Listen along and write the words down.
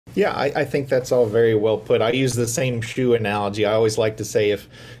Yeah, I think that's all very well put. I use the same shoe analogy. I always like to say if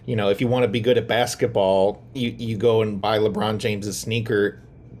you want to be good at basketball, you go and buy LeBron James's sneaker.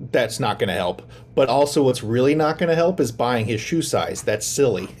 That's not going to help. But also, what's really not going to help is buying his shoe size. That's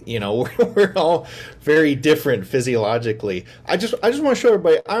silly. We're all very different physiologically. I just want to show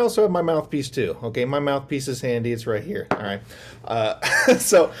everybody. I also have my mouthpiece too. Okay, my mouthpiece is handy. It's right here. All right.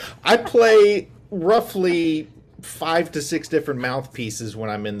 So I play roughly 5 to 6 different mouthpieces when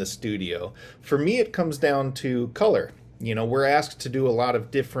I'm in the studio. For me, it comes down to color. We're asked to do a lot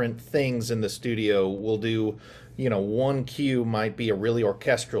of different things in the studio. We'll do, one cue might be a really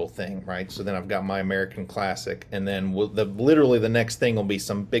orchestral thing, right? So then I've got my American classic, and then literally the next thing will be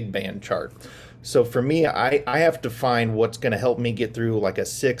some big band chart. So for me, I have to find what's going to help me get through like a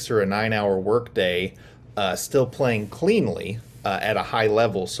 6 or a 9 hour workday, still playing cleanly at a high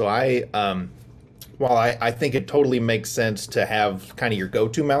level. So while I think it totally makes sense to have kind of your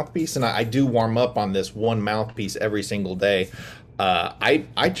go-to mouthpiece, and I do warm up on this one mouthpiece every single day,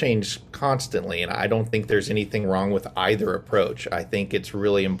 I change constantly, and I don't think there's anything wrong with either approach. I think it's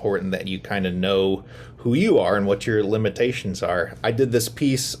really important that you kind of know who you are and what your limitations are. I did this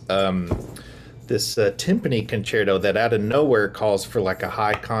piece, this timpani concerto that out of nowhere calls for like a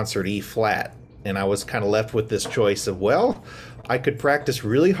high concert E flat, and I was kind of left with this choice of, well, I could practice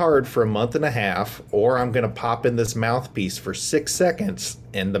really hard for a month and a half, or I'm going to pop in this mouthpiece for 6 seconds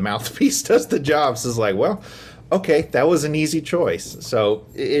and the mouthpiece does the job. So it's like, well, okay, that was an easy choice. So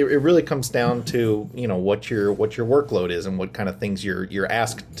it really comes down to, what your workload is and what kind of things you're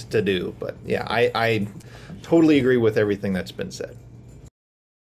asked to do. But yeah, I totally agree with everything that's been said.